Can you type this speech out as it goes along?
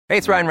Hey,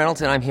 it's Ryan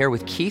Reynolds, and I'm here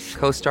with Keith,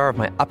 co-star of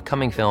my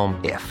upcoming film,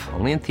 If,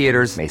 only in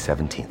theaters May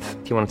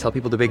 17th. Do you want to tell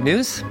people the big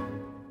news?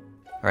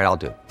 All right, I'll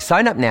do it.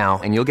 Sign up now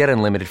and you'll get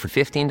unlimited for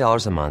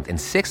 $15 a month and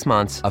 6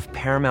 months of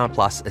Paramount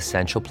Plus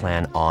Essential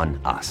Plan on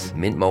us.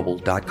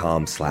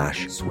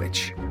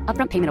 MintMobile.com/switch.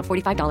 Upfront payment of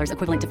 $45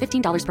 equivalent to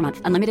 $15 per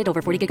month. Unlimited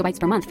over 40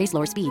 gigabytes per month. Face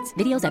lower speeds.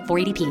 Videos at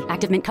 480p.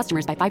 Active Mint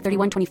customers by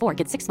 531.24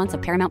 get 6 months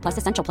of Paramount Plus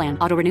Essential Plan.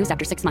 Auto renews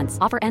after 6 months.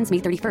 Offer ends May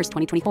 31st,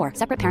 2024.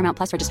 Separate Paramount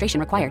Plus registration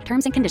required.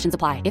 Terms and conditions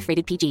apply if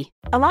rated PG.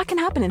 A lot can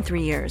happen in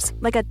 3 years.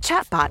 Like a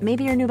chatbot may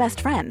be your new best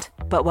friend.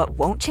 But what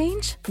won't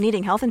change?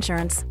 Needing health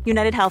insurance.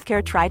 United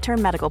Healthcare Tri-Term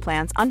Medical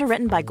Plans,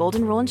 underwritten by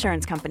Golden Rule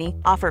Insurance Company,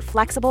 offer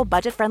flexible,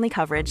 budget-friendly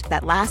coverage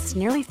that lasts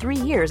nearly 3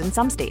 years in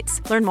some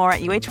states. Learn more at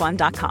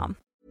uh1.com.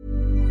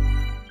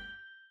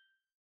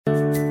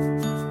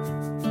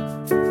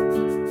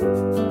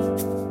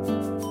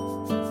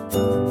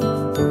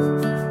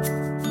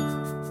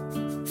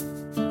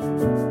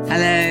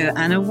 Hello,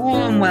 and a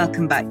warm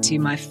welcome back to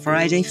my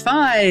Friday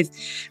Five,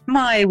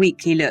 my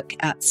weekly look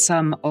at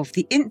some of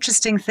the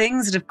interesting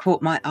things that have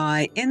caught my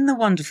eye in the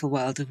wonderful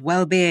world of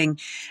well-being.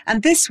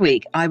 And this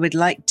week, I would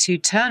like to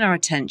turn our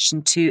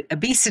attention to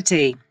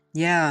obesity.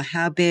 Yeah,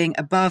 how being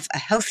above a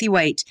healthy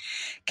weight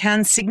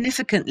can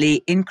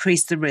significantly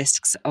increase the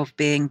risks of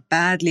being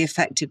badly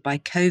affected by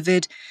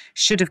COVID,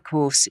 should, of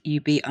course,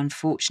 you be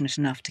unfortunate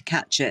enough to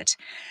catch it.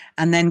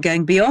 And then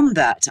going beyond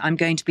that, I'm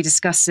going to be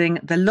discussing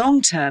the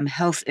long-term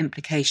health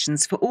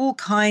implications for all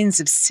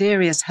kinds of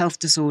serious health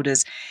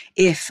disorders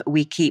if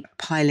we keep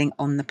piling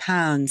on the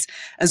pounds,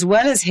 as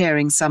well as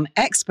hearing some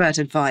expert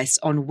advice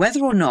on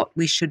whether or not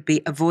we should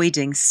be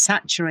avoiding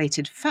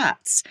saturated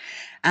fats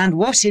and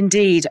what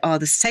indeed are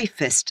the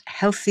safest,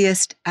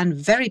 healthiest and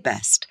very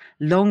best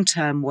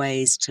long-term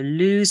ways to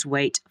lose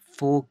weight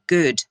for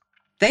good.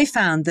 They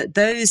found that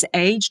those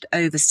aged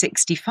over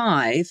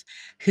 65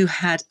 who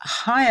had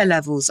higher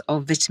levels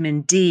of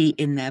vitamin D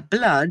in their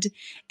blood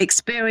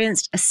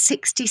experienced a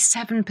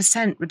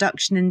 67%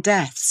 reduction in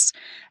deaths,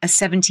 a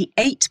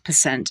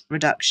 78%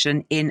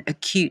 reduction in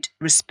acute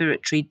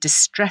respiratory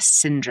distress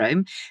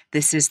syndrome.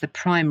 This is the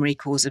primary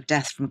cause of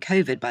death from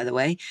COVID, by the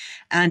way.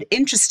 And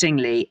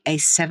interestingly, a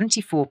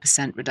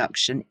 74%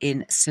 reduction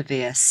in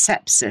severe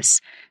sepsis,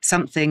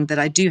 something that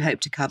I do hope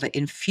to cover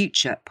in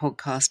future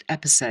podcast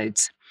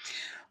episodes.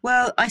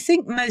 Well, I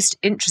think most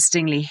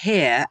interestingly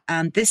here,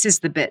 and this is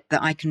the bit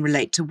that I can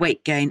relate to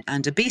weight gain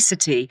and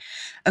obesity,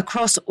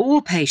 across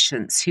all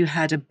patients who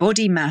had a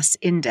body mass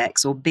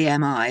index or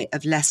BMI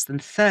of less than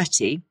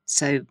 30,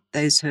 so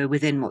those who are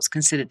within what's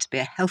considered to be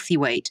a healthy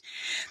weight,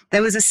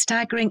 there was a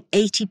staggering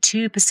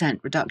 82%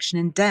 reduction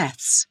in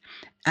deaths.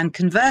 And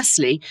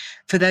conversely,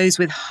 for those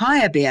with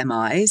higher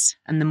BMIs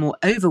and the more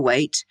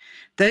overweight,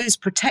 those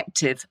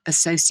protective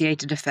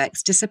associated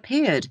effects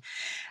disappeared.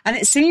 And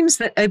it seems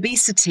that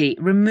obesity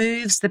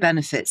removes the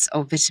benefits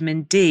of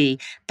vitamin D,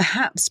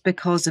 perhaps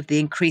because of the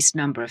increased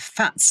number of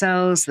fat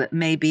cells that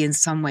may be in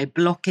some way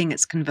blocking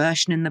its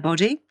conversion in the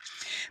body.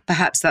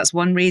 Perhaps that's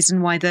one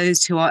reason why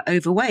those who are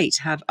overweight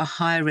have a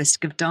higher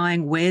risk of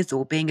dying with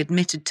or being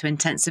admitted to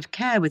intensive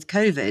care with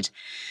COVID.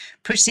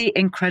 Pretty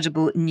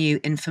incredible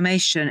new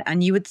information,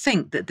 and you would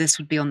think that this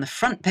would be on the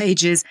front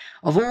pages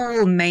of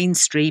all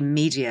mainstream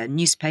media,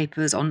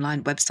 newspapers,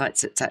 online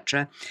websites,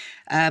 etc.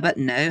 But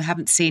no,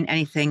 haven't seen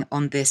anything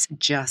on this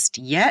just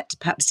yet.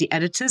 Perhaps the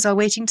editors are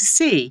waiting to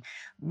see.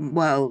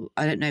 Well,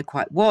 I don't know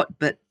quite what,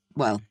 but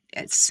well,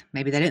 it's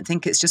maybe they don't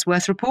think it's just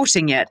worth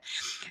reporting yet.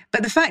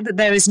 But the fact that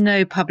there is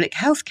no public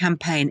health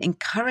campaign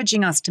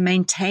encouraging us to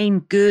maintain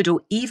good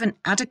or even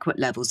adequate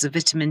levels of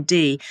vitamin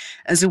D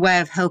as a way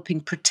of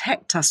helping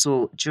protect us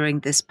all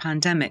during this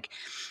pandemic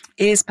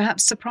is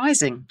perhaps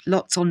surprising.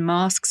 Lots on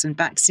masks and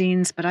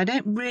vaccines, but I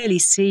don't really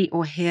see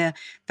or hear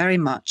very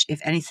much, if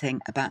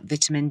anything, about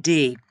vitamin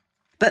D.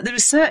 But the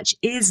research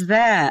is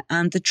there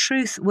and the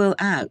truth will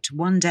out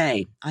one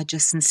day. I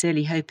just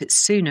sincerely hope it's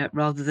sooner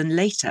rather than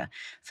later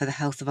for the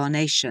health of our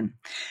nation.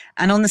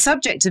 And on the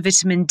subject of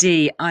vitamin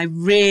D, I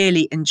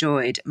really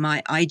enjoyed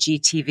my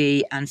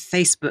IGTV and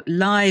Facebook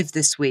Live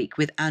this week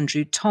with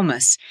Andrew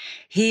Thomas.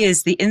 He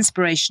is the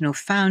inspirational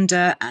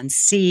founder and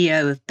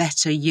CEO of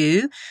Better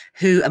You,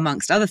 who,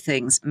 amongst other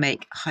things,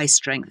 make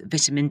high-strength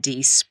vitamin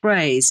D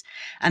sprays.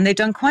 And they've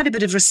done quite a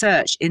bit of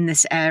research in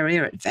this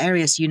area at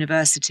various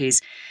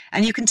universities.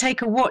 And you can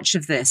take a watch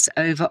of this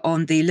over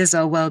on the Liz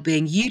Earle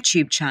Wellbeing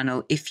YouTube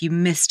channel if you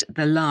missed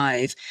the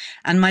live.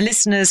 And my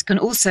listeners can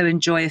also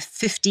enjoy a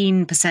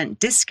 15%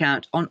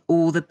 discount on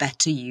all the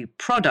Better You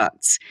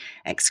products,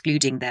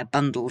 excluding their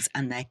bundles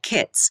and their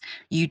kits.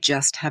 You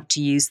just have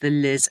to use the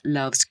Liz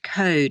Loves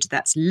code.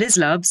 That's Liz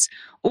Loves,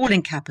 all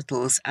in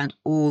capitals and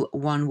all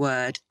one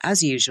word,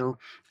 as usual,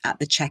 at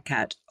the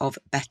checkout of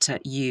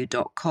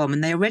betteryou.com.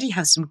 And they already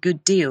have some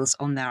good deals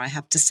on there, I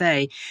have to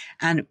say.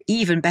 And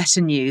even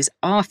better news,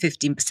 our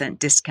 15%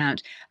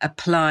 discount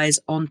applies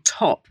on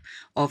top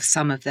of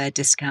some of their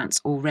discounts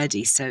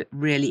already. So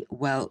really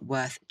well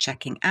worth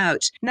checking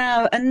out.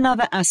 Now,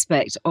 another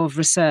aspect of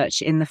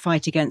research in the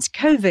fight against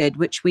COVID,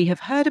 which we have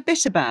heard a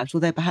bit about,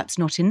 although perhaps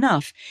not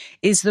enough,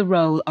 is the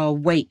role our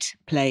weight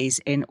plays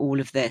in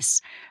all of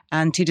this.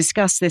 And to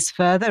discuss this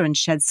further and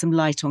shed some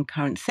light on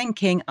current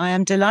thinking, I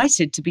am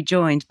delighted to be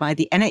joined by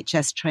the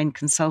NHS-trained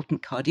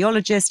consultant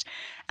cardiologist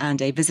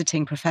and a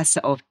visiting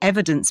professor of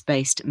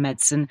evidence-based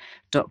medicine,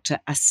 Dr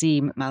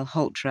Aseem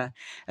Malhotra.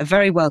 A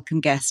very welcome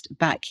guest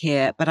back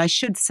here, but I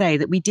should say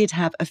that we did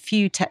have a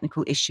few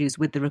technical issues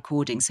with the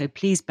recording, so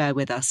please bear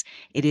with us.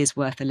 It is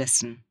worth a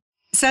listen.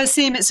 So,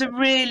 Aseem, it's a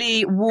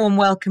really warm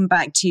welcome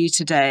back to you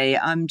today.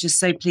 I'm just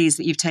so pleased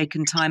that you've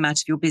taken time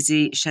out of your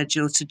busy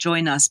schedule to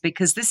join us,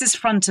 because this is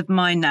front of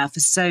mind now for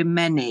so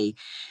many,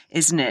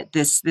 isn't it?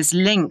 This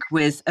link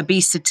with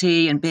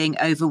obesity and being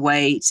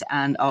overweight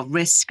and our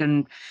risk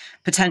and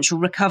potential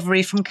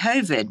recovery from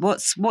COVID.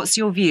 What's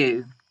your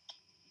view?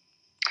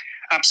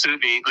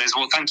 Absolutely, Liz.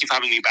 Well, thank you for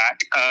having me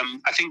back.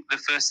 I think the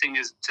first thing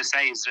is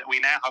that we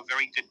now have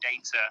very good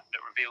data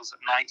that reveals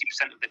that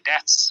 90% of the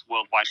deaths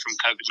worldwide from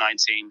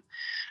COVID-19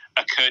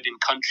 occurred in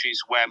countries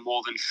where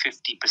more than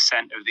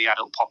 50% of the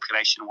adult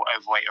population were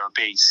overweight or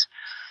obese.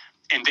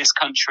 In this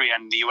country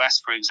and the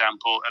US, for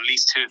example, at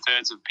least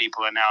 2/3 of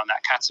people are now in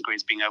that category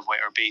as being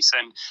overweight or obese.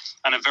 And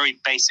on a very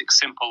basic,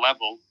 simple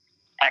level,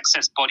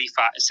 excess body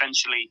fat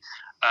essentially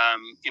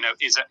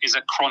is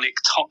a chronic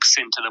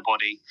toxin to the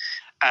body.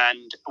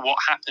 And what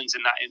happens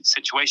in that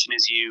situation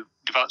is you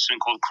develop something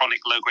called chronic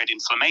low-grade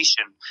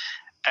inflammation.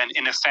 And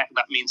in effect,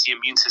 that means the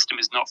immune system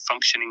is not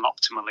functioning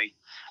optimally.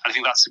 And I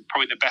think that's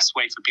probably the best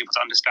way for people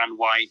to understand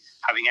why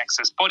having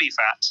excess body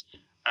fat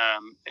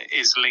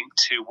is linked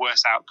to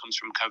worse outcomes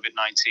from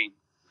COVID-19.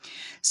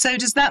 So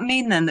does that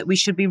mean then that we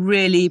should be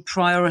really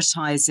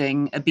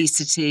prioritising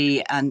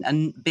obesity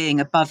and being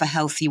above a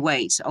healthy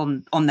weight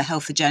on the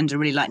health agenda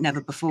really like never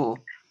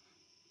before?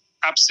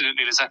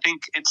 Absolutely, Liz. I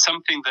think it's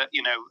something that,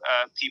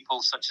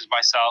 people such as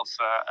myself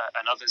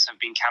and others have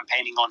been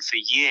campaigning on for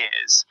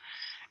years,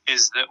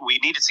 is that we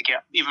needed to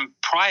get, even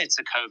prior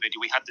to COVID,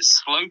 we had this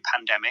slow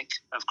pandemic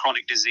of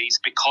chronic disease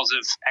because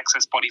of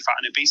excess body fat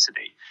and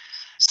obesity.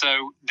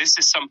 So this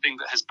is something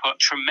that has put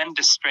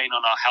tremendous strain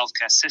on our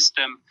healthcare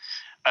system.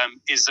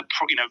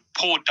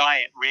 Poor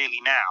diet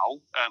really now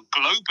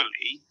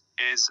globally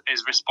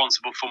is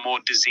responsible for more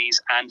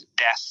disease and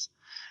death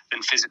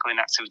than physical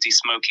inactivity,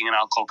 smoking and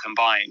alcohol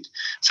combined.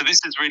 So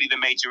this is really the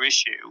major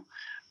issue,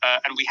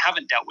 and we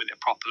haven't dealt with it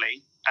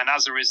properly. And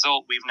as a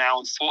result, we've now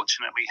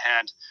unfortunately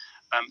had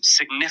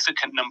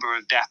significant number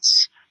of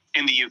deaths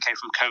in the UK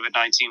from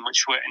COVID-19,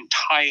 which were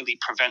entirely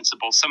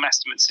preventable. Some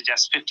estimates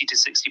suggest 50 to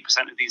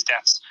 60% of these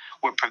deaths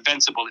were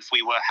preventable if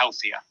we were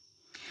healthier.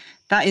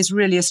 That is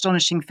really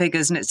astonishing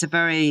figures, and it's a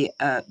very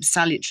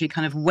salutary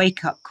kind of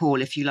wake-up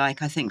call, if you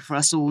like, I think, for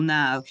us all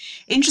now.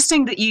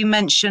 Interesting that you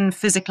mention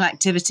physical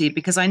activity,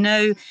 because I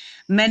know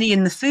many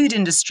in the food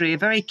industry are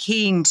very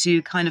keen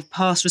to kind of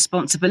pass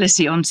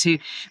responsibility onto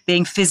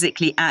being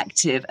physically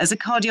active. As a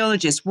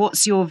cardiologist,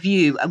 what's your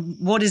view?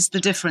 What is the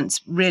difference,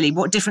 really?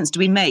 What difference do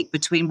we make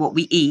between what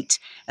we eat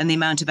and the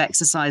amount of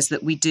exercise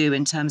that we do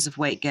in terms of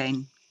weight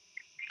gain?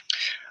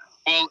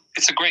 Well,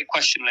 it's a great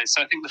question, Liz.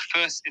 So I think the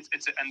first,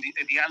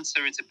 the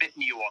answer is a bit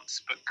nuanced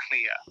but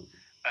clear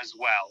as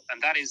well,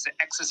 and that is that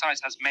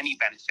exercise has many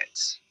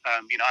benefits.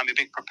 I'm a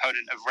big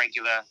proponent of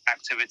regular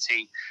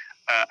activity,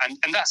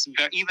 and that's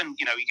even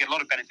you get a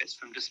lot of benefits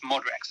from just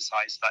moderate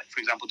exercise, like for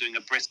example doing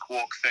a brisk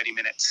walk 30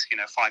 minutes,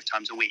 5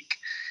 times a week.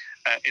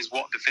 Is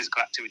what the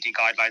physical activity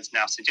guidelines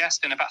now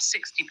suggest, and about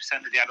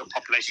 60% of the adult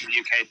population in the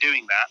UK are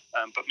doing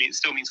that, but it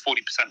still means 40%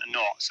 are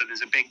not. So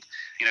there's a big,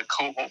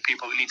 cohort of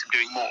people that need to be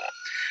doing more.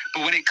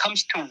 But when it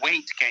comes to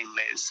weight gain,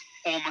 Liz,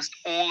 almost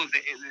all of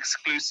it is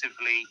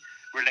exclusively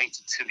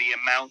related to the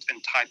amount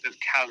and type of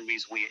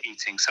calories we are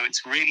eating. So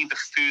it's really the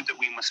food that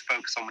we must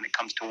focus on when it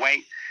comes to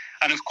weight.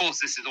 And of course,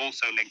 this is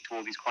also linked to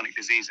all these chronic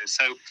diseases.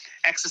 So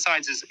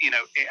exercise is,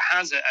 it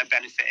has a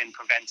benefit in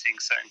preventing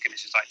certain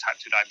conditions like type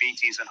 2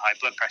 diabetes and high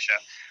blood pressure.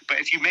 But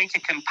if you make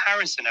a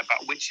comparison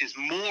about which is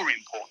more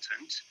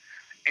important,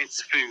 it's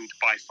food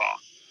by far.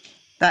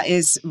 That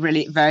is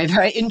really very,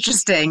 very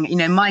interesting.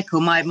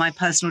 Michael, my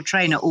personal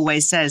trainer,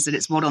 always says that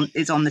it's what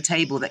is on the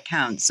table that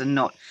counts, and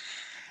not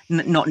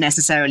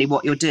necessarily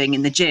what you're doing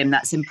in the gym.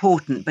 That's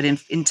important, but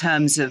in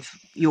terms of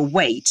your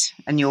weight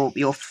and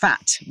your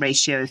fat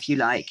ratio, if you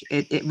like,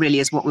 it really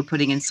is what we're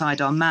putting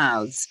inside our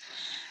mouths.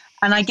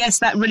 And I guess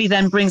that really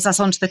then brings us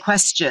on to the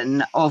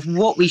question of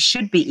what we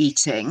should be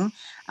eating.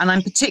 And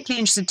I'm particularly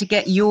interested to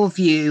get your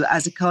view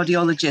as a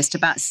cardiologist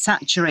about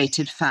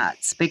saturated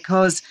fats,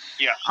 because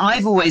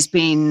I've always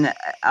been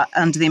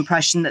under the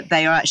impression that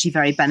they are actually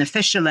very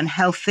beneficial and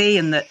healthy,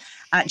 and that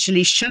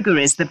actually sugar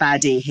is the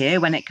baddie here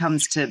when it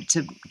comes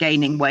to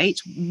gaining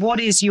weight. What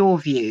is your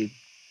view?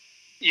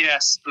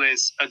 Yes,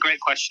 Liz, a great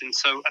question.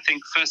 So I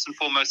think first and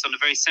foremost, on a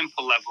very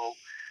simple level,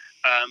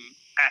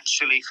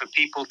 actually for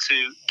people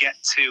to get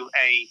to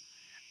a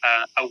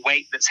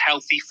weight that's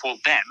healthy for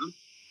them,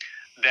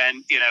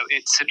 then,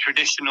 it's a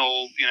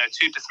traditional,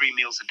 2 to 3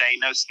 meals a day,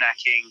 no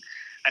snacking,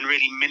 and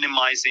really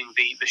minimizing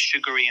the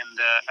sugary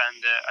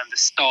and the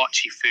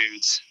starchy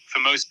foods. For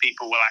most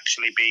people will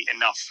actually be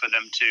enough for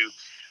them to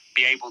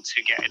be able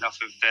to get enough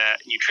of their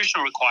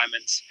nutritional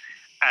requirements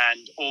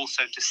and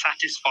also to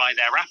satisfy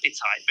their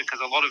appetite, because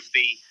a lot of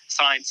the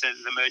science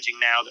is emerging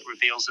now that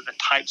reveals that the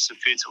types of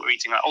foods that we're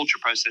eating, like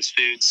ultra-processed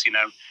foods,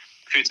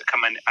 foods that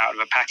come in out of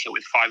a packet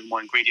with 5 or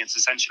more ingredients,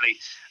 essentially,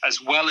 as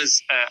well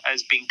as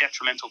being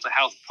detrimental to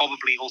health,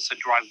 probably also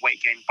drive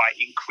weight gain by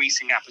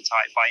increasing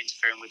appetite, by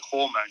interfering with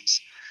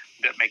hormones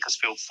that make us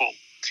feel full.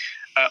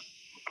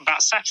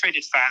 About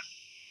saturated fat,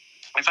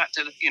 in fact,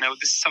 this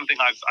is something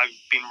I've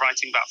been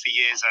writing about for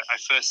years. I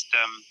first,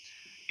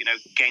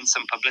 gained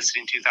some publicity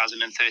in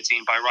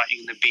 2013 by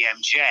writing the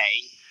BMJ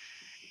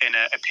in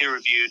a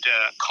peer-reviewed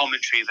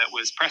commentary that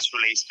was press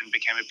released and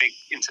became a big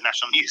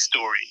international news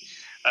story,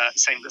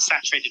 saying that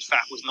saturated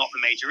fat was not the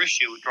major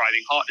issue with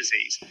driving heart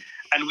disease.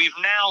 And we've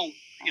now,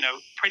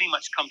 pretty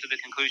much come to the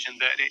conclusion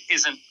that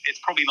it's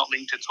probably not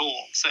linked at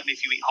all. Certainly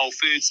if you eat whole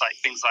foods, like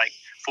things like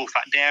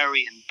full-fat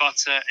dairy and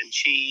butter and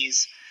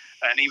cheese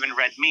and even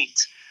red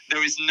meat,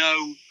 there is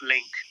no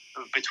link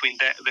between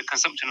the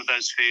consumption of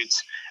those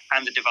foods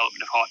and the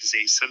development of heart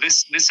disease. So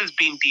this has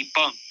been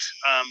debunked.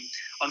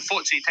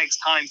 Unfortunately, it takes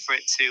time for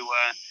it to,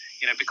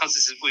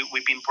 because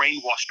we've been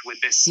brainwashed with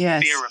this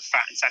fear of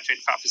fat and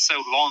saturated fat for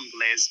so long,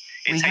 Liz.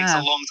 It takes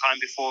a long time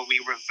before we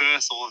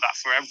reverse all of that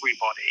for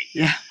everybody.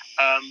 Yeah.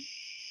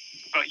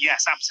 But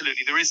yes,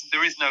 absolutely, there is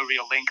no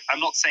real link. I'm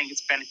not saying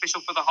it's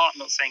beneficial for the heart. I'm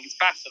not saying it's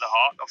bad for the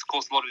heart. Of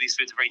course, a lot of these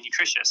foods are very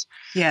nutritious.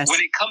 Yes. When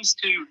it comes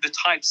to the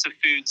types of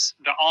foods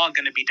that are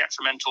going to be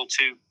detrimental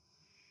to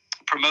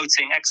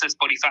promoting excess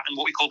body fat and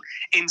what we call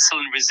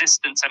insulin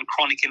resistance and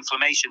chronic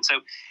inflammation. So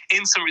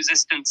insulin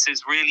resistance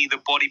is really the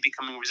body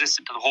becoming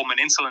resistant to the hormone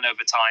insulin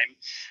over time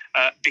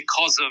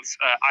because of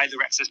either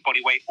excess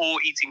body weight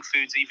or eating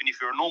foods, even if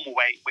you're a normal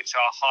weight, which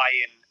are high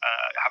in,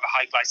 have a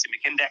high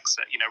glycemic index,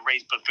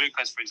 raised blood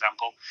glucose, for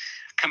example,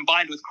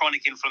 combined with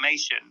chronic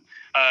inflammation,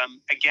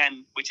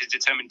 again, which is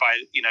determined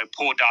by,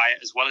 poor diet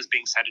as well as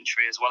being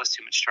sedentary, as well as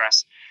too much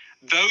stress.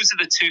 Those are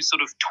the two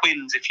sort of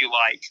twins, if you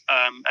like,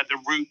 at the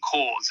root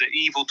cause, the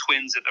evil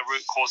twins at the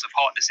root cause of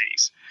heart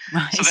disease.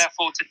 Right. So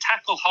therefore, to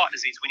tackle heart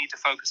disease, we need to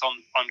focus on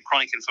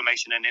chronic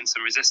inflammation and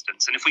insulin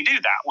resistance. And if we do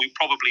that, we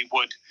probably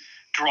would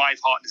drive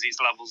heart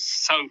disease levels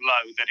so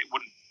low that it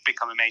wouldn't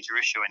become a major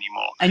issue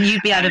anymore. And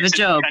you'd be out of a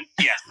job.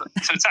 Yes.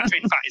 So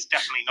saturated fat is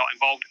definitely not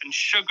involved. And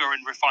sugar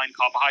and refined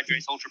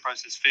carbohydrates,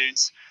 ultra-processed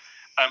foods,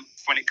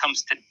 when it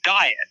comes to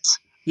diet,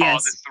 are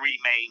the three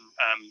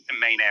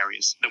main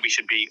areas that we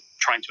should be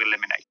trying to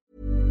eliminate.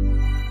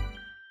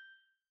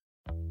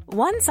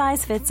 One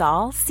size fits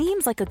all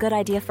seems like a good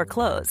idea for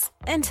clothes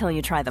until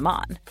you try them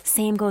on.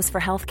 Same goes for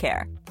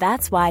healthcare.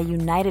 That's why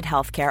United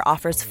Healthcare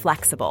offers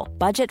flexible,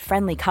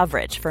 budget-friendly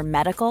coverage for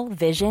medical,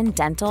 vision,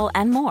 dental,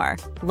 and more.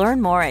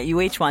 Learn more at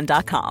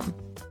uh1.com.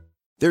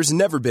 There's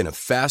never been a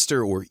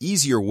faster or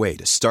easier way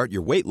to start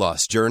your weight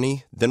loss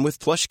journey than with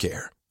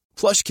PlushCare.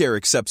 PlushCare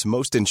accepts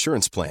most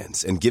insurance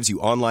plans and gives you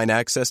online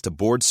access to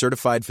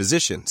board-certified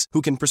physicians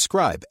who can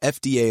prescribe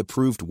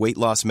FDA-approved weight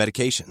loss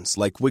medications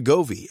like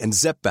Wegovy and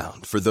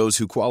Zepbound for those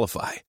who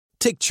qualify.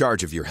 Take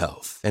charge of your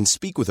health and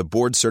speak with a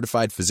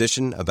board-certified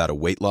physician about a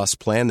weight loss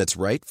plan that's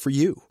right for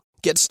you.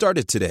 Get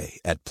started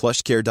today at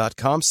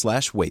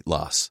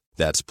plushcare.com/weight-loss.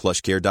 That's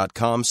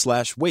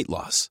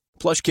plushcare.com/weight-loss.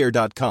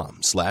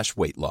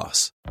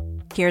 plushcare.com/weight-loss.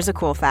 Here's a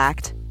cool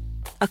fact.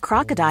 A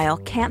crocodile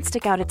can't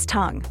stick out its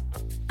tongue.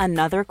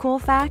 Another cool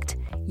fact,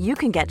 you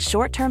can get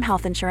short-term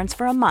health insurance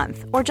for a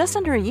month or just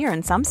under a year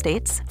in some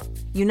states.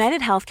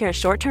 United Healthcare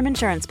short-term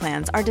insurance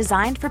plans are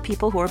designed for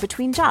people who are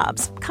between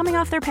jobs, coming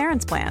off their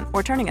parents' plan,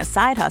 or turning a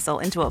side hustle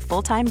into a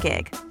full-time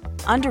gig.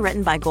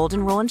 Underwritten by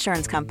Golden Rule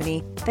Insurance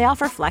Company, they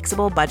offer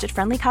flexible,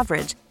 budget-friendly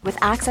coverage with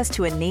access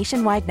to a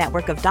nationwide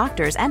network of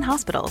doctors and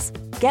hospitals.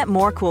 Get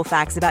more cool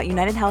facts about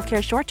United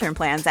Healthcare short-term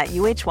plans at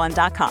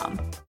uh1.com.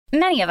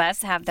 Many of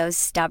us have those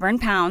stubborn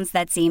pounds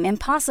that seem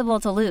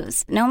impossible to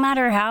lose, no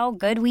matter how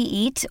good we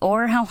eat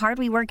or how hard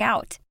we work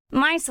out.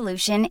 My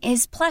solution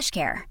is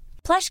PlushCare.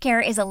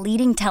 PlushCare is a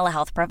leading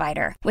telehealth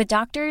provider with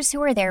doctors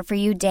who are there for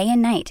you day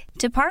and night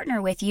to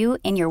partner with you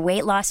in your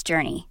weight loss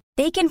journey.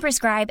 They can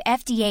prescribe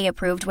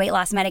FDA-approved weight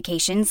loss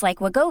medications like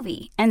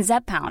Wegovy and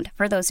Zepbound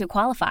for those who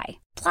qualify.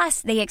 Plus,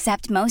 they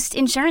accept most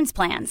insurance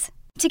plans.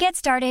 To get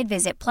started,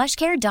 visit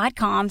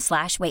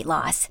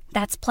plushcare.com/weight-loss.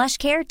 That's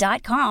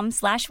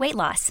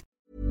plushcare.com/weight-loss.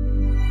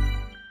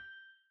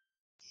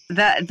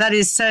 That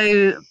is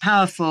so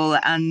powerful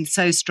and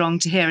so strong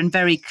to hear and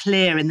very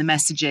clear in the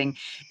messaging.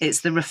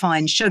 It's the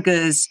refined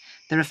sugars,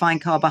 the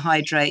refined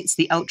carbohydrates,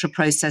 the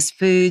ultra-processed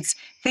foods,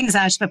 things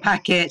out of a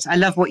packet. I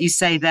love what you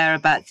say there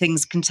about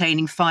things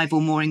containing 5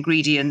 or more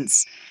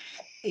ingredients.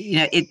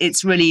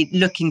 It's really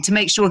looking to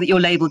make sure that your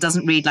label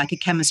doesn't read like a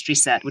chemistry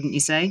set, wouldn't you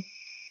say?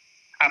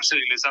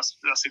 Absolutely, Liz.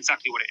 That's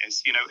exactly what it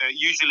is.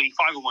 Usually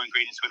 5 or more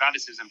ingredients with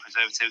additives and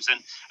preservatives.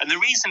 And the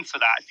reason for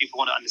that, if people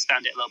want to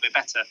understand it a little bit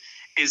better,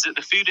 is that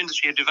the food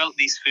industry have developed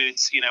these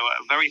foods, at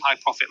a very high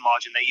profit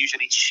margin. They're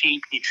usually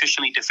cheap,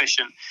 nutritionally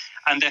deficient,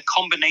 and their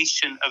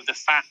combination of the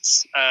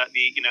fats,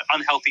 the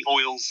unhealthy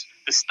oils,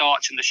 the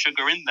starch and the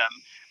sugar in them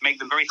make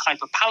them very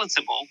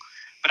hyper-palatable.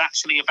 But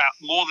actually about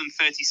more than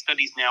 30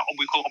 studies now,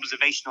 we call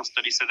observational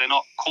studies, so they're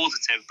not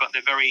causative, but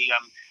they're very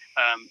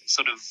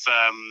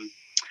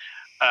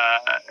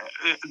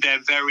they're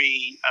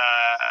very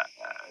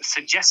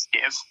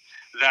suggestive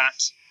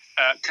that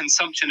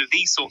consumption of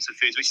these sorts of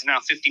foods, which is now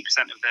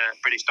 50% of the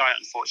British diet,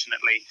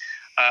 unfortunately,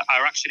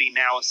 are actually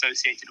now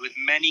associated with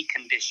many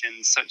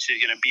conditions such as,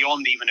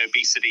 beyond even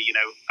obesity,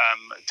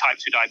 type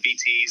 2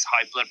 diabetes,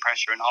 high blood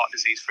pressure and heart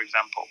disease, for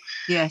example.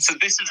 Yes. So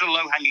this is a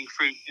low-hanging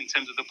fruit in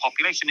terms of the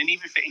population, and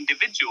even for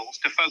individuals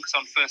to focus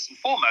on first and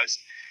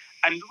foremost.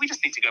 And we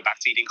just need to go back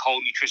to eating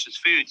whole, nutritious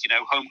foods,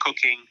 home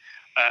cooking,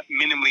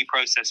 minimally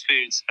processed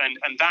foods. And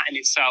that in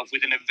itself,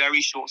 within a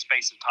very short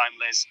space of time,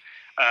 Liz,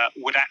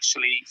 would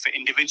actually, for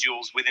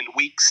individuals, within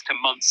weeks to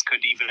months,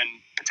 could even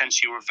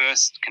potentially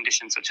reverse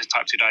conditions such as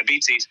type 2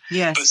 diabetes.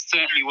 Yes. But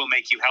certainly will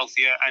make you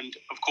healthier. And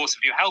of course,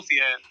 if you're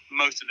healthier,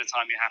 most of the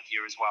time you're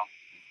happier as well.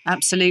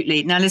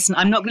 Absolutely. Now, listen,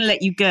 I'm not going to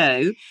let you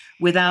go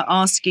without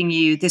asking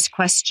you this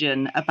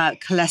question about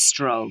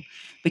cholesterol,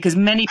 because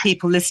many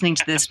people listening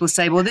to this will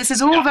say, well, this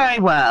is all very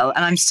well.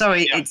 And I'm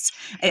sorry,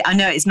 I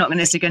know it's not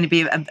necessarily going to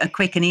be a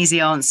quick and easy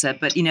answer,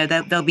 but,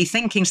 they'll be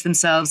thinking to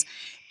themselves,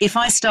 if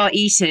I start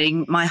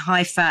eating my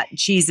high-fat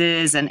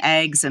cheeses and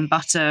eggs and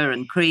butter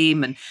and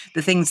cream and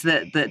the things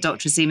that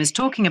Dr. Aseem is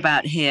talking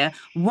about here,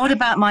 what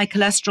about my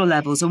cholesterol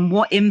levels and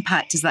what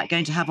impact is that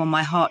going to have on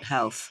my heart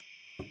health?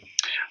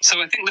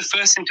 So I think the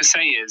first thing to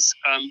say is,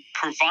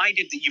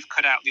 provided that you've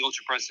cut out the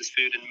ultra-processed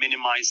food and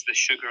minimized the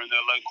sugar and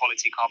the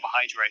low-quality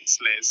carbohydrates,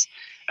 Liz,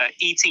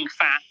 eating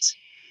fat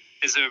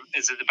is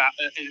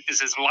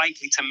as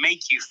likely to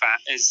make you fat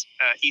as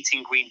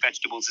eating green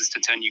vegetables is to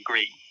turn you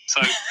green.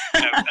 So,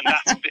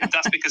 and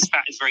that's because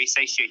fat is very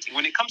satiating.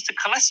 When it comes to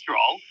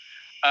cholesterol,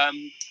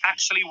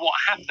 actually what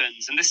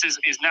happens, and this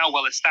is now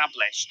well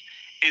established,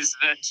 is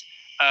that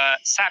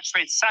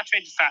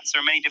saturated fats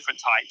are many different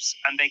types,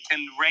 and they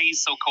can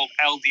raise so-called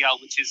LDL,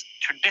 which is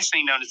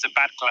traditionally known as a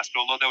bad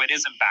cholesterol, although it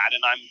isn't bad,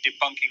 and I'm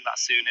debunking that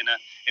soon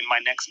in my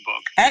next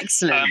book.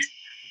 Excellent.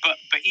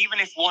 But even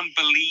if one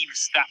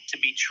believes that to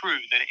be true,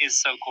 that it is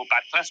so-called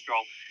bad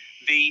cholesterol,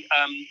 the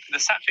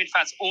saturated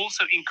fats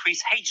also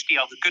increase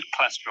HDL, the good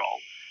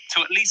cholesterol,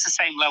 to at least the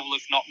same level,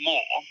 if not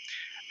more.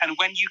 And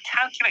when you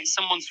calculate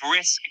someone's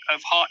risk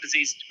of heart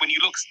disease, when you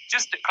look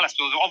just at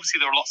cholesterol, obviously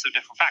there are lots of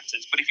different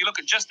factors, but if you look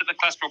at just at the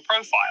cholesterol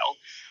profile,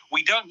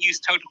 we don't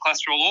use total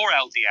cholesterol or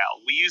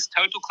LDL. We use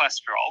total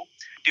cholesterol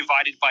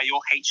divided by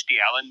your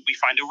HDL, and we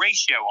find a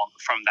ratio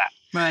from that.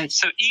 Right.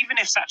 So even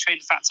if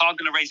saturated fats are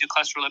going to raise your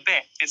cholesterol a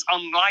bit, it's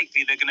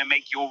unlikely they're going to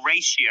make your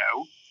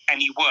ratio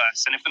any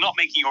worse. And if they're not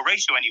making your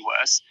ratio any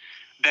worse,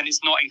 then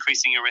it's not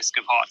increasing your risk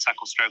of heart attack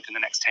or stroke in the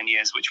next 10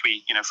 years, which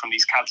we, from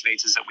these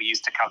calculators that we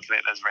use to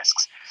calculate those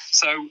risks.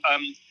 So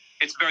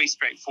it's very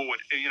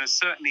straightforward.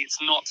 Certainly it's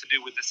not to do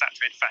with the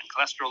saturated fat and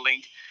cholesterol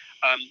link.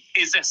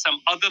 Is there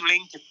some other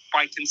link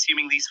by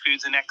consuming these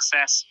foods in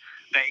excess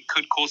that it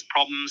could cause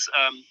problems?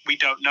 We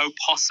don't know,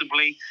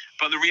 possibly.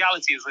 But the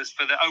reality is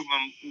for the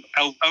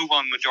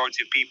overwhelming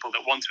majority of people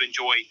that want to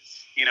enjoy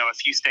a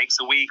few steaks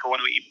a week or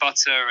want to eat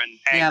butter and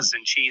eggs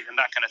and cheese and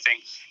that kind of thing,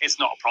 it's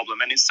not a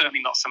problem. And it's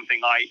certainly not something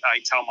I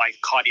tell my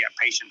cardiac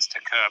patients to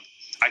curb.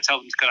 I tell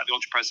them to cut out the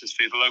ultra-processed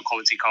food, the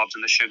low-quality carbs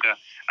and the sugar,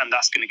 and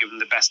that's going to give them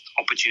the best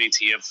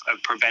opportunity of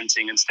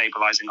preventing and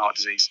stabilizing heart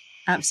disease.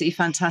 Absolutely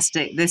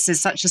fantastic. This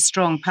is such a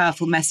strong,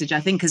 powerful message.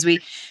 I think as we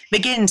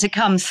begin to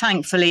come,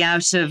 thankfully,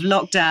 out of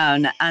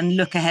lockdown and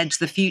look ahead to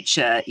the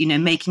future,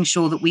 making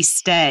sure that we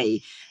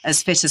stay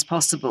as fit as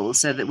possible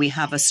so that we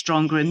have a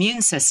stronger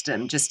immune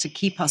system just to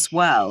keep us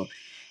well.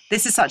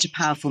 This is such a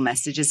powerful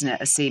message, isn't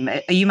it,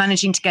 Aseem? Are you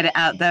managing to get it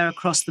out there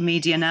across the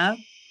media now?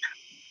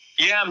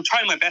 Yeah, I'm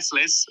trying my best,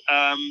 Liz.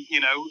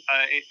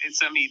 It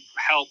certainly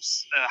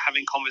helps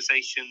having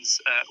conversations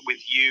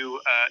with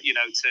you,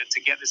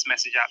 to get this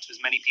message out to as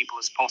many people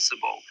as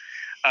possible.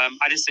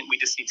 I just think we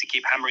just need to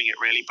keep hammering it,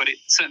 really. But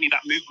certainly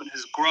that movement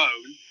has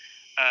grown.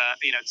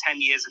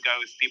 10 years ago,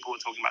 if people were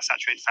talking about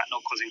saturated fat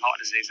not causing heart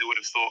disease, they would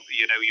have thought,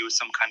 you were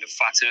some kind of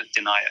flat earth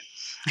denier.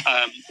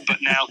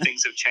 But now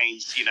things have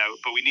changed,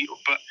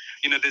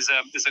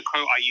 there's a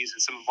quote I use in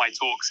some of my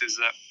talks is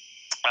that,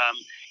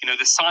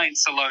 the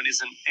science alone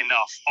isn't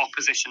enough.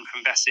 Opposition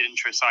from vested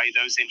interests, i.e.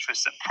 those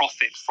interests that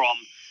profit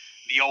from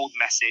the old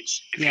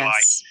message, if you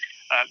like,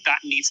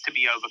 that needs to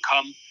be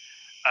overcome.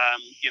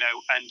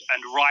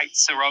 And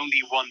rights are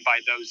only won by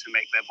those who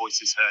make their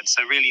voices heard.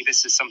 So really,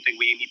 this is something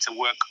we need to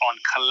work on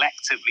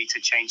collectively to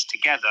change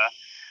together.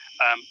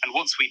 And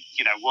once we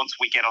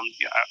get on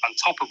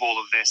top of all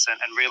of this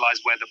and realize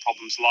where the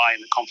problems lie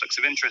and the conflicts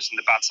of interest and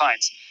the bad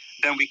science,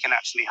 then we can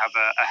actually have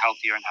a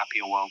healthier and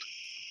happier world.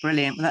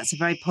 Brilliant. Well, that's a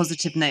very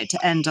positive note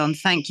to end on.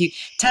 Thank you.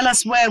 Tell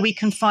us where we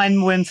can find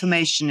more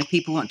information if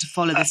people want to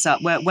follow this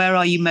up. Where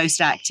are you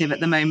most active at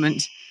the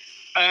moment?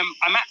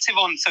 I'm active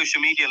on social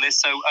media, Liz.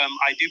 So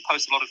I do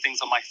post a lot of things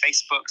on my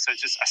Facebook. So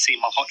just Aseem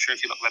Malhotra,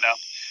 if you look that up.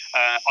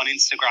 On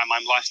Instagram,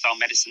 I'm Lifestyle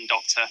Medicine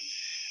Doctor.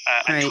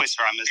 And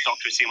Twitter, I'm as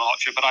Dr Aseem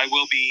Malhotra. But I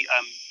will be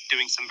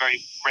doing some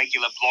very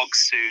regular blogs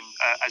soon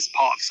as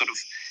part of sort of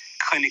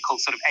clinical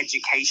sort of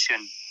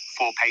education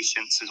for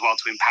patients as well,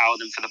 to empower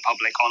them for the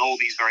public on all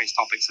these various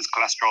topics as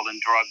cholesterol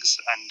and drugs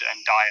and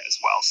diet as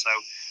well. So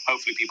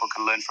hopefully people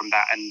can learn from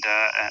that and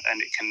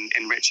it can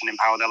enrich and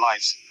empower their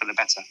lives for the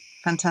better.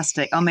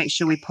 Fantastic. I'll make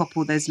sure we pop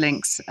all those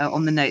links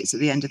on the notes at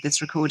the end of this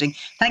recording.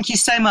 Thank you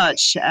so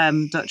much,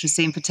 Dr.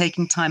 Aseem, for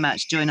taking time out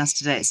to join us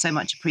today. It's so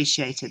much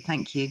appreciated.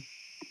 Thank you.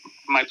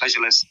 My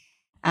pleasure, Liz.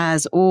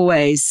 As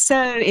always,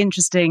 so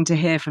interesting to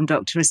hear from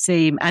Dr.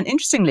 Aseem. And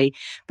interestingly,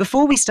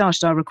 before we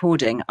started our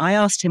recording, I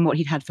asked him what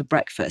he'd had for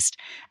breakfast.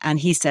 And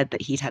he said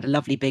that he'd had a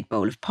lovely big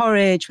bowl of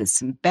porridge with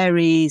some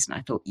berries. And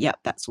I thought, yep,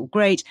 that's all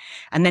great.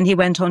 And then he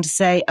went on to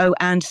say, oh,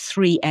 and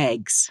 3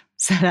 eggs.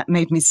 So that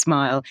made me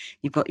smile.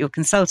 You've got your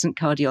consultant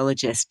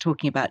cardiologist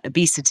talking about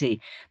obesity,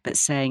 but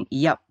saying,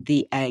 yep,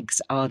 the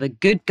eggs are the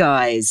good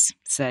guys.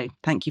 So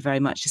thank you very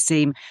much,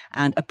 Aseem.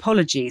 And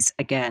apologies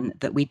again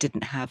that we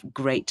didn't have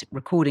great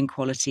recording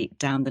quality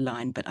down the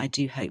line, but I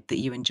do hope that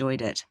you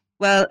enjoyed it.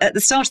 Well, at the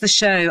start of the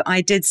show,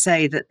 I did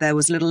say that there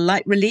was a little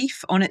light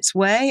relief on its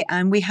way,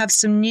 and we have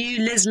some new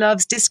Liz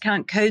Loves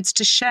discount codes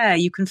to share.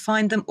 You can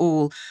find them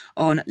all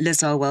on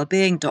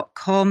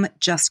lizarwellbeing.com.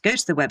 Just go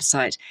to the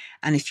website,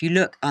 and if you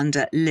look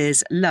under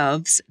Liz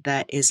Loves,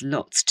 there is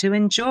lots to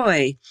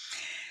enjoy.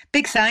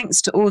 Big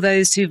thanks to all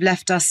those who've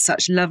left us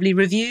such lovely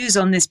reviews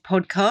on this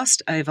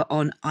podcast over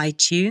on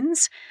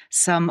iTunes.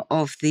 Some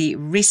of the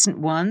recent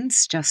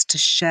ones just to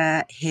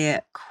share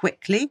here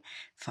quickly.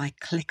 If I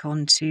click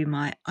onto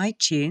my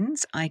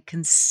iTunes, I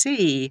can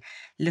see,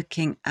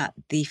 looking at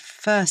the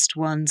first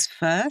ones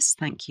first.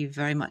 Thank you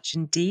very much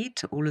indeed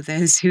to all of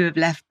those who have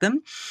left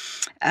them.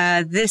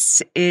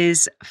 This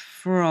is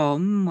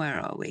from, where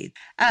are we?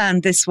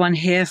 And this one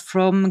here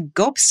from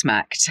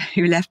Gobsmacked,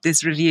 who left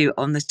this review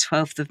on the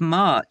 12th of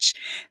March.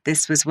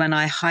 This was when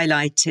I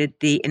highlighted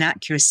the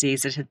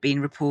inaccuracies that had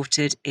been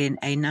reported in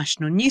a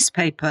national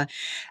newspaper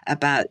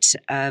about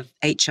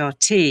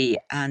HRT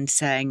and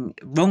saying,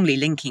 wrongly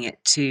linking it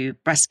to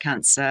breast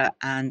cancer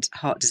and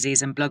heart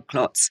disease and blood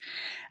clots.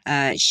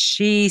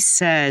 She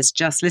says,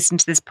 just listen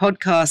to this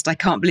podcast. I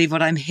can't believe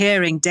what I'm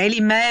hearing. Daily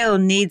Mail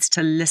needs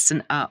to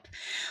listen up.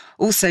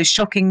 Also,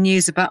 shocking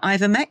news about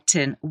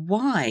ivermectin.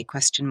 Why? ?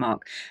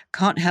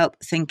 Can't help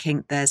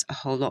thinking there's a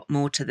whole lot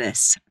more to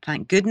this.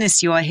 Thank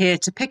goodness you are here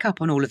to pick up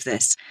on all of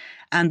this.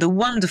 And the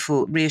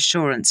wonderful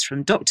reassurance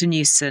from Dr.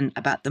 Newson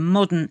about the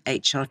modern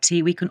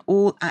HRT we can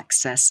all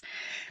access.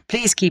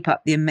 Please keep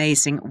up the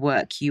amazing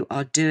work you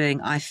are doing.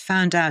 I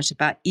found out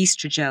about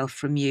Estrogel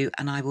from you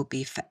and I will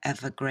be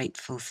forever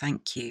grateful.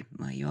 Thank you.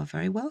 Well, you are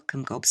very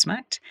welcome,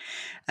 Gobsmacked.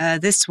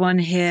 This one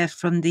here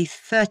from the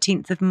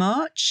 13th of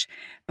March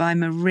by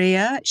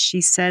Maria. She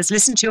says,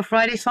 listen to your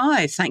Friday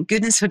 5. Thank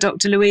goodness for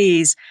Dr.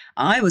 Louise.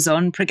 I was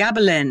on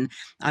pregabalin.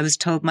 I was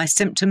told my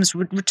symptoms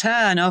would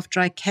return after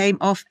I came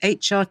off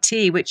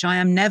HRT, which I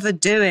am never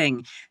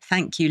doing.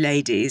 Thank you,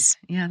 ladies.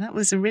 Yeah, that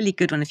was a really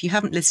good one. If you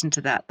haven't listened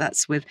to that,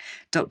 that's with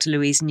Dr.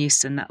 Louise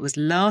Newson. That was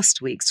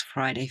last week's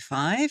Friday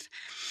 5.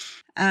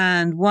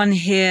 And one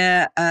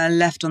here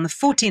left on the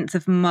 14th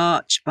of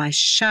March by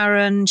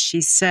Sharon.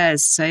 She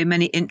says, so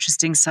many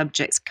interesting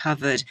subjects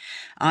covered.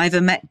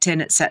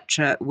 Ivermectin,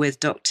 etc. with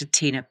Dr.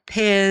 Tina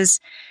Pears,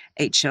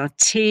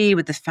 HRT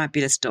with the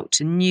fabulous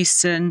Dr.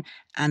 Newson,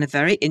 and a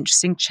very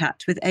interesting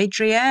chat with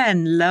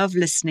Adrienne. Love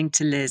listening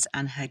to Liz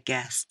and her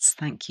guests.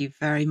 Thank you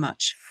very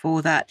much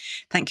for that.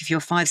 Thank you for your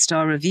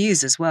 5-star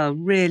reviews as well.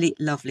 Really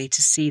lovely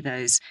to see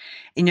those.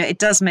 You know, it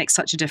does make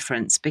such a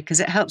difference because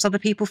it helps other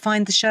people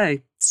find the show.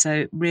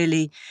 So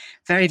really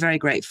very, very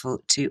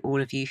grateful to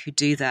all of you who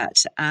do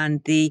that.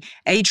 And the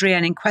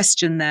Adrienne in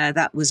question there,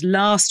 that was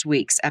last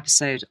week's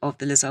episode of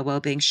the Liz Our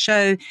Wellbeing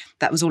Show.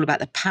 That was all about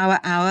the Power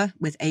Hour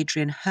with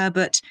Adrienne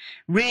Herbert.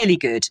 Really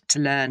good to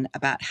learn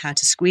about how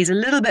to squeeze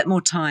a little bit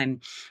more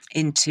time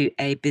into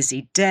a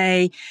busy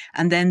day.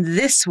 And then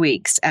this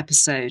week's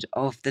episode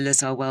of the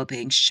Liz Our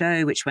Wellbeing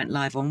Show, which went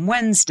live on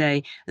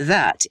Wednesday,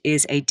 that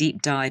is a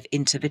deep dive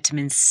into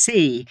vitamin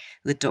C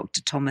with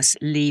Dr. Thomas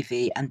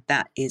Levy. And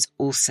that is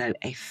also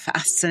a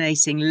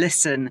fascinating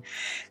listen.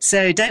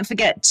 So don't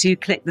forget to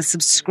click the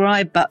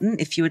subscribe button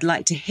if you would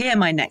like to hear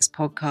my next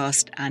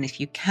podcast. And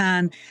if you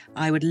can,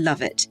 I would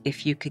love it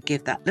if you could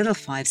give that little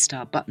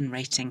 5-star button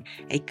rating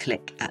a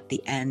click at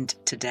the end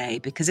today,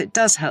 because it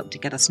does help to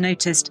get us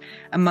noticed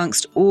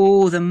amongst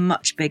all the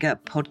much bigger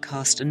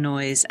podcaster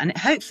noise, and it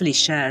hopefully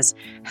shares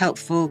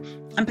helpful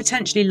and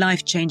potentially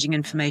life-changing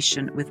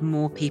information with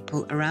more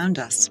people around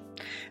us.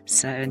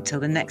 So until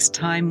the next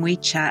time we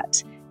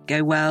chat,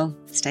 go well,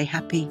 stay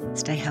happy,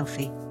 stay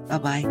healthy.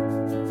 Bye-bye.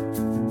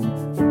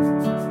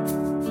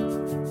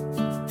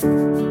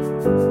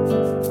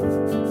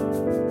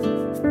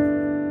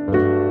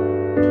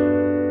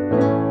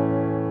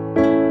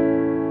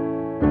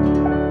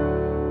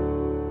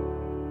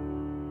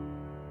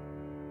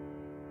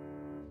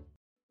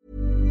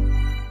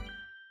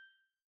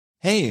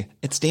 Hey,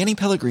 it's Danny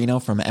Pellegrino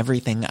from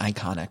Everything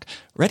Iconic.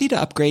 Ready to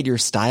upgrade your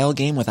style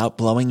game without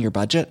blowing your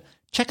budget?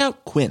 Check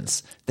out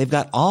Quince. They've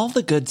got all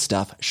the good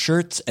stuff,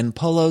 shirts and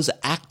polos,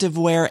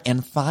 activewear,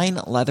 and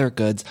fine leather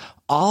goods,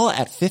 all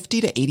at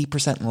 50 to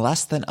 80%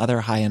 less than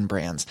other high-end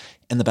brands.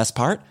 And the best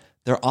part?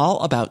 They're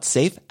all about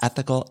safe,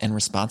 ethical, and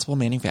responsible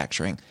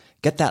manufacturing.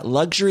 Get that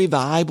luxury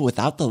vibe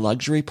without the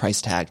luxury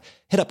price tag.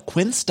 Hit up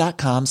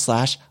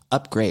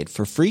quince.com/upgrade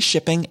for free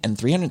shipping and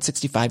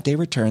 365-day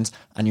returns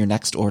on your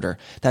next order.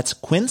 That's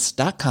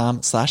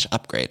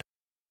quince.com/upgrade.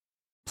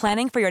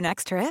 Planning for your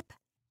next trip?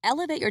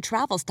 Elevate your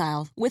travel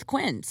style with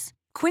Quince.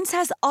 Quince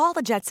has all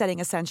the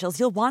jet-setting essentials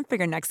you'll want for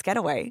your next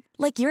getaway,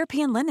 like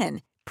European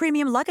linen,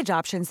 premium luggage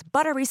options,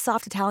 buttery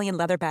soft Italian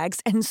leather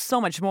bags, and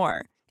so much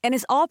more. And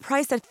is all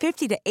priced at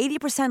 50 to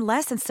 80%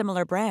 less than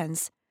similar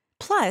brands.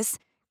 Plus,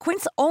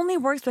 Quince only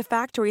works with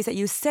factories that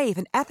use safe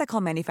and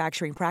ethical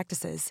manufacturing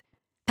practices.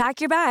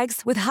 Pack your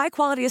bags with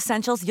high-quality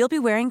essentials you'll be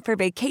wearing for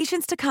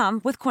vacations to come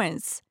with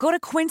Quince. Go to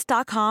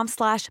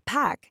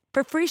quince.com/pack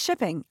for free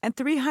shipping and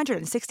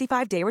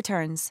 365-day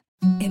returns.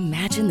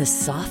 Imagine the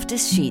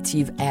softest sheets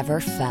you've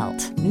ever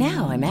felt.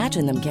 Now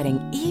imagine them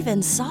getting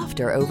even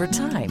softer over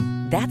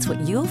time. That's what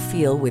you'll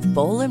feel with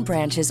Boll &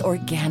 Branch's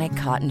organic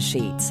cotton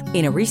sheets.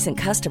 In a recent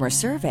customer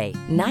survey,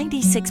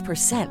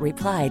 96%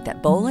 replied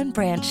that Boll &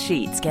 Branch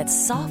sheets get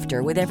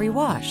softer with every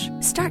wash.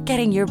 Start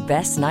getting your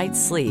best night's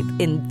sleep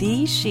in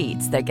these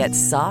sheets that get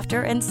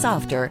softer and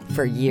softer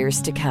for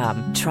years to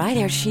come. Try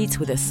their sheets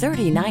with a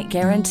 30-night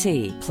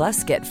guarantee.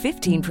 Plus, get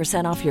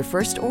 15% off your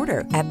first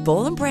order at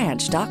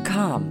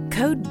bollandbranch.com.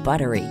 Code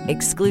BUTTERY.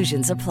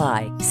 Exclusions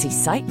apply. See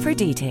site for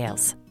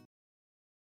details.